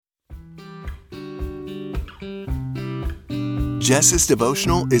Jess's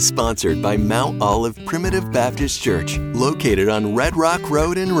devotional is sponsored by Mount Olive Primitive Baptist Church, located on Red Rock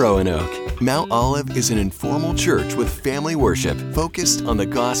Road in Roanoke. Mount Olive is an informal church with family worship focused on the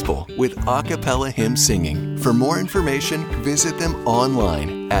gospel with a cappella hymn singing. For more information, visit them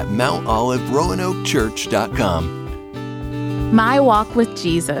online at mountoliveroanokechurch.com. My walk with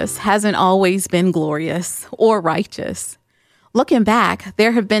Jesus hasn't always been glorious or righteous. Looking back,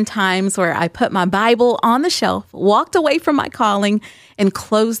 there have been times where I put my Bible on the shelf, walked away from my calling, and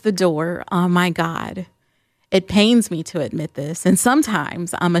closed the door on my God. It pains me to admit this, and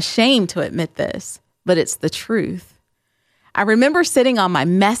sometimes I'm ashamed to admit this, but it's the truth. I remember sitting on my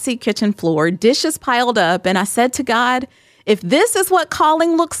messy kitchen floor, dishes piled up, and I said to God, if this is what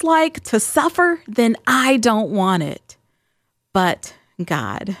calling looks like, to suffer, then I don't want it. But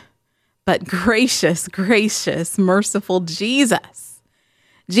God. But gracious, merciful Jesus.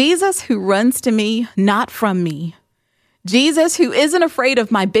 Jesus who runs to me, not from me. Jesus who isn't afraid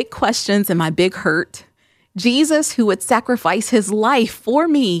of my big questions and my big hurt. Jesus who would sacrifice his life for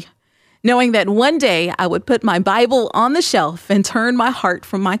me, knowing that one day I would put my Bible on the shelf and turn my heart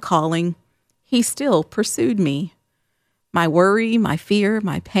from my calling. He still pursued me. My worry, my fear,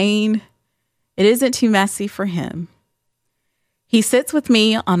 my pain, it isn't too messy for him. He sits with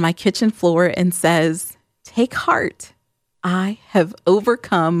me on my kitchen floor and says, take heart, I have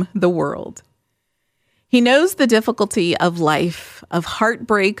overcome the world. He knows the difficulty of life, of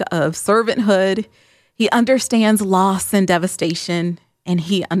heartbreak, of servanthood. He understands loss and devastation, and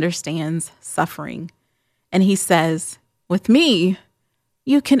he understands suffering. And he says, with me,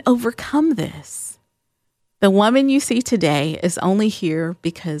 you can overcome this. The woman you see today is only here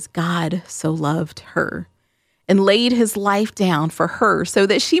because God so loved her and laid his life down for her so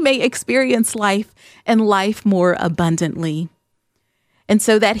that she may experience life and life more abundantly. And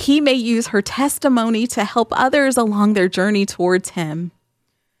so that he may use her testimony to help others along their journey towards him.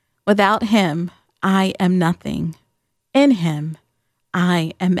 Without him, I am nothing. In him,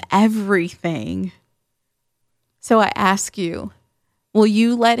 I am everything. So I ask you, will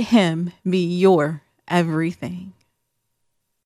you let him be your everything?